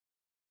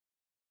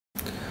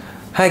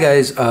Hi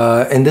guys,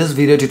 in this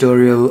video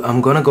tutorial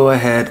I'm gonna go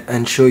ahead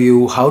and show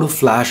you how to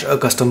flash a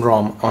custom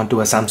ROM onto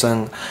a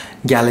Samsung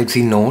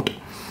Galaxy Note.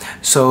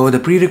 So the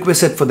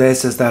prerequisite for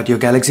this is that your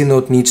Galaxy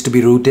Note needs to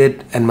be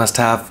rooted and must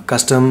have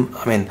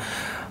Clockwork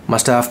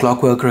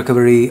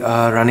Recovery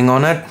running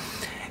on it.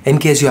 In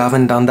case you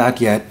haven't done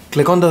that yet,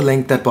 click on the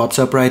link that pops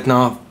up right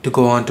now to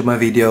go on to my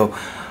video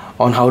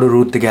on how to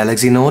root the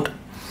Galaxy Note.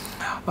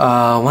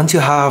 Once you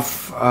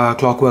have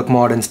Clockwork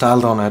mod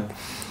installed on it,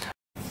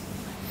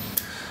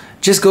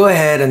 just go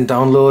ahead and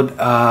download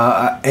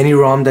any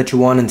ROM that you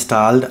want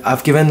installed.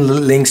 I've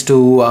given links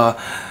to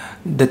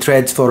the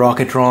threads for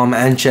Rocket ROM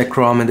and Check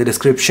ROM in the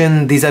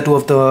description. These are two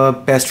of the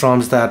best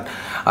ROMs that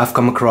I've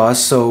come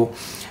across, so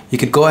you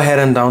could go ahead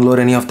and download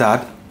any of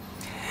that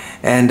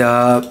and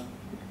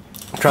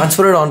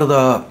transfer it onto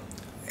the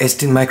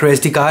micro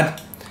SD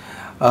card.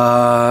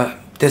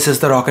 This is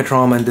the Rocket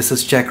ROM and this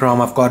is Check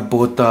ROM. I've got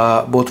both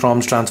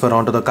ROMs transferred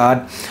onto the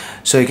card,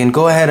 so you can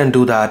go ahead and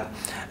do that.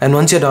 And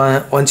once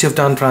you've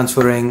done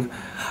transferring,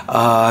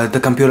 the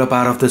computer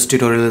part of this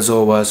tutorial is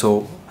over.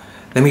 So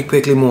let me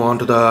quickly move on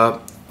to the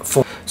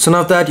phone. So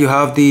now that you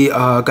have the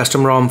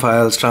custom ROM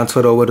files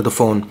transferred over to the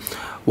phone,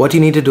 what you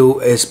need to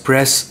do is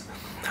press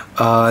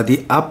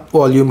the up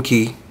volume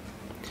key,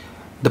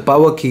 the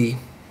power key,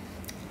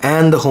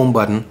 and the home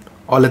button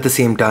all at the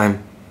same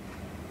time.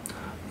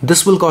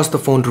 This will cause the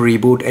phone to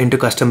reboot into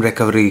custom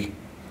recovery.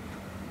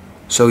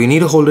 So you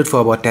need to hold it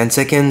for about 10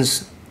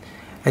 seconds.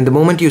 And the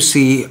moment you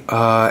see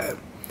the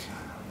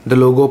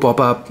logo pop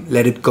up,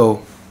 let it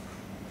go.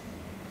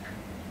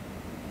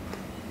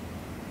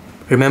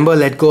 Remember,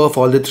 let go of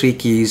all the three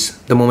keys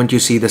the moment you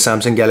see the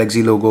Samsung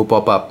Galaxy logo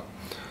pop up.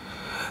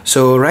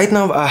 So right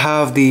now I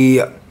have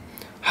the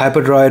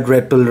Hyperdroid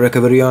Red Pill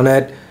recovery on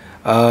it.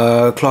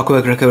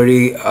 Clockwork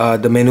recovery,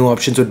 the menu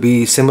options would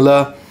be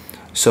similar,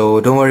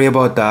 so don't worry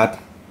about that.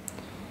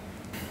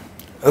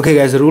 Okay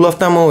guys, the rule of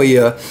thumb over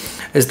here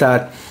is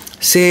that,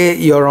 say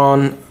you're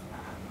on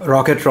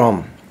Rocket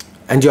ROM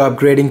and you're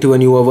upgrading to a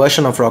newer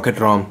version of Rocket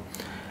ROM,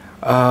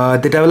 the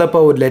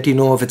developer would let you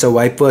know if it's a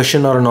wipe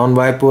version or a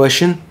non-wipe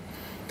version.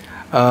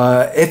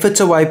 If it's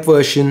a wipe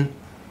version,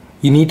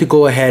 you need to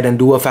go ahead and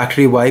do a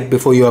factory wipe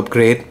before you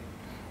upgrade.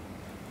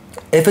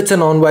 If it's a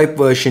non-wipe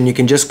version, you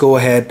can just go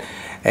ahead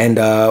and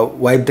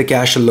wipe the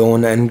cache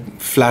alone and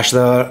flash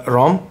the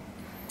ROM.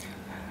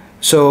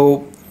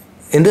 So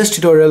in this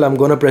tutorial, I'm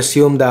going to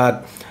presume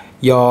that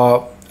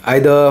you're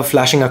either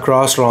flashing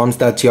across ROMs,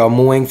 that you're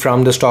moving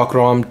from the stock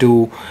ROM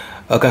to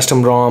a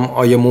custom ROM,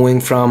 or you're moving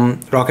from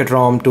Rocket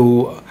ROM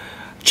to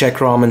Check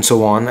ROM and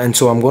so on. And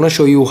so I'm going to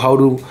show you how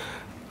to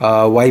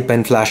wipe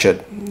and flash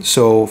it.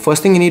 So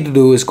first thing you need to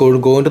do is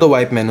go into the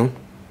wipe menu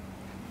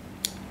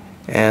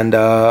and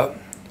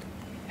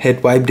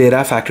hit wipe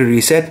data factory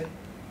reset.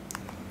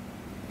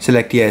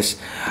 Select yes.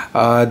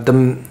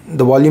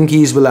 The volume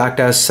keys will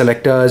act as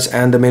selectors,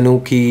 and the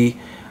menu key,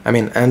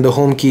 and the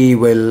home key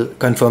will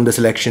confirm the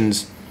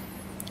selections.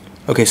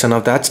 Okay, so now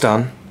that's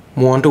done.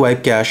 Move on to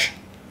wipe cache.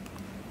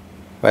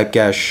 Wipe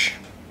cache.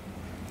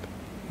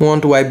 Move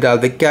on to wipe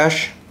Dalvik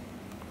cache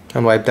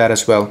and wipe that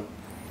as well.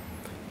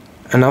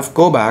 And now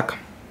go back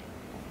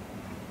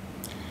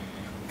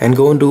and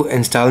go into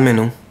install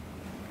menu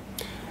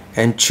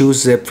and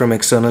choose zip from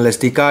external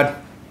SD card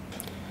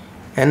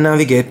and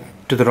navigate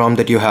to the ROM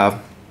that you have.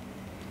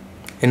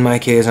 In my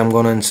case, I'm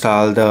going to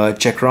install the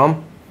Check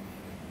ROM.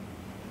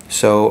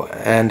 So,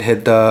 and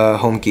hit the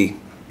home key.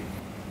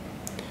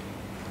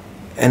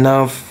 And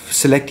now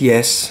select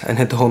yes and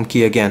hit the home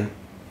key again.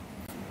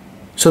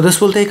 So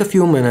this will take a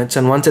few minutes,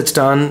 and once it's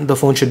done, the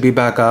phone should be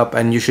back up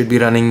and you should be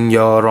running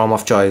your ROM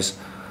of choice.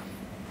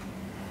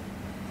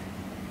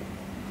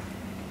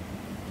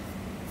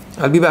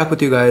 I'll be back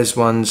with you guys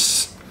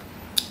once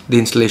the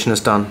installation is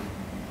done.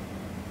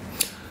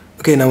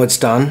 Okay, now it's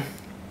done.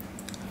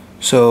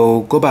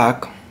 So go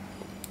back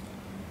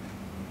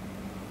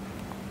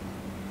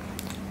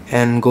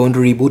and go into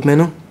reboot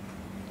menu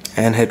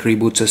and hit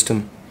reboot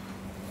system.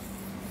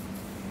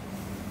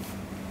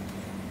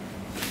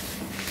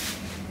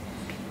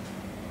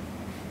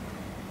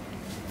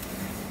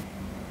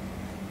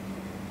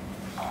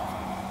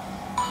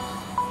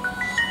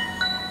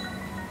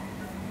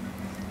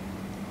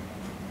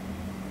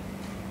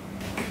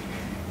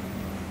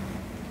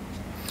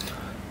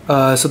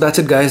 So that's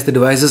it guys, the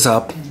device is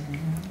up.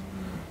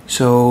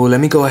 So let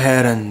me go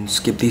ahead and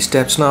skip these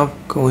steps now.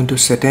 Go into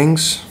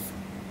settings,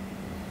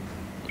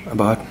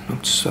 about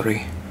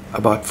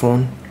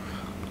phone,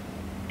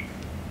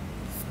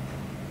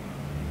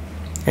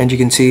 and you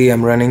can see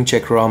I'm running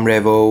Check ROM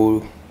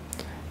Revo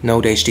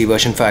Note HD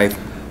version 5.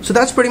 So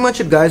that's pretty much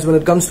it guys when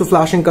it comes to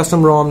flashing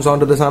custom ROMs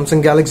onto the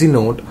Samsung Galaxy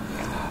Note.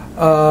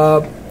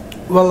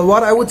 Well,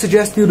 what I would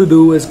suggest you to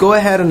do is go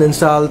ahead and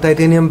install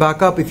Titanium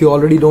Backup if you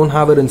already don't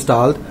have it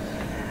installed.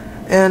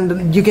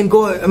 And you can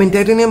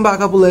Titanium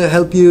Backup will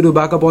help you to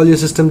back up all your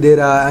system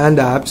data and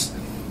apps.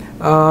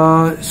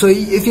 So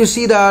if you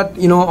see that,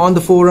 on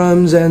the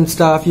forums and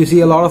stuff, you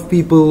see a lot of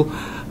people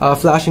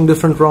flashing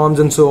different ROMs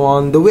and so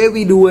on. The way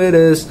we do it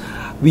is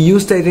we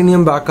use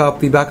titanium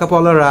backup, we back up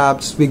all our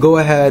apps, we go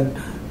ahead,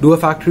 do a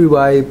factory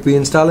wipe, we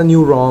install a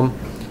new ROM,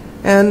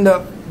 and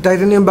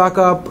titanium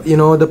backup, you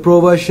know, the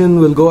pro version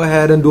will go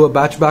ahead and do a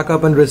batch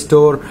backup and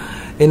restore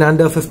in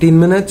under 15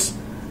 minutes.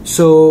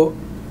 So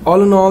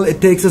all in all, it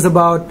takes us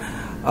about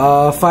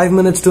 5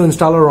 minutes to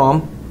install a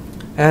ROM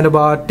and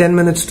about 10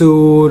 minutes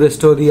to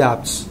restore the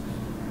apps.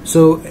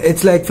 So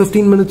it's like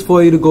 15 minutes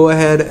for you to go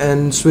ahead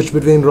and switch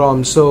between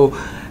ROMs. So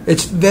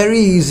it's very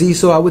easy.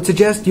 So I would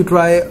suggest you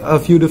try a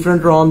few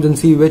different ROMs and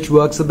see which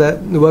works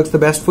the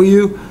best for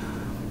you.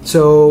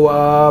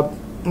 So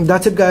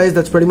that's it, guys.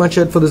 That's pretty much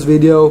it for this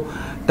video.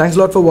 Thanks a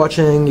lot for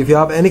watching. If you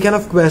have any kind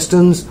of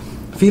questions,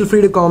 feel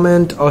free to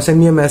comment or send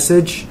me a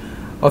message.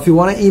 Or if you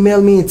want to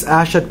email me, it's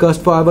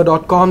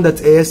ash@cursed4eva.com.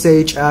 That's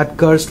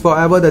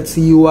ash@cursed4eva. That's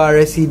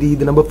CURSED,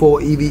 the number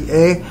 4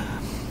 EVA.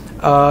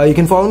 You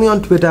can follow me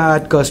on Twitter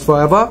at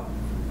Cursed4Eva.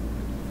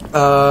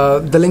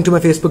 The link to my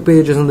Facebook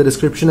page is in the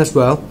description as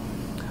well.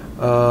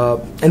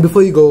 And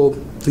before you go,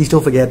 please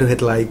don't forget to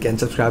hit like and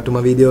subscribe to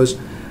my videos.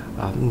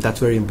 That's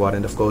very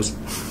important, of course.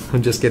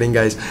 I'm just kidding,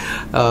 guys.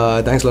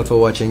 Thanks a lot for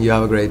watching. You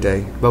have a great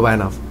day. Bye bye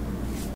now.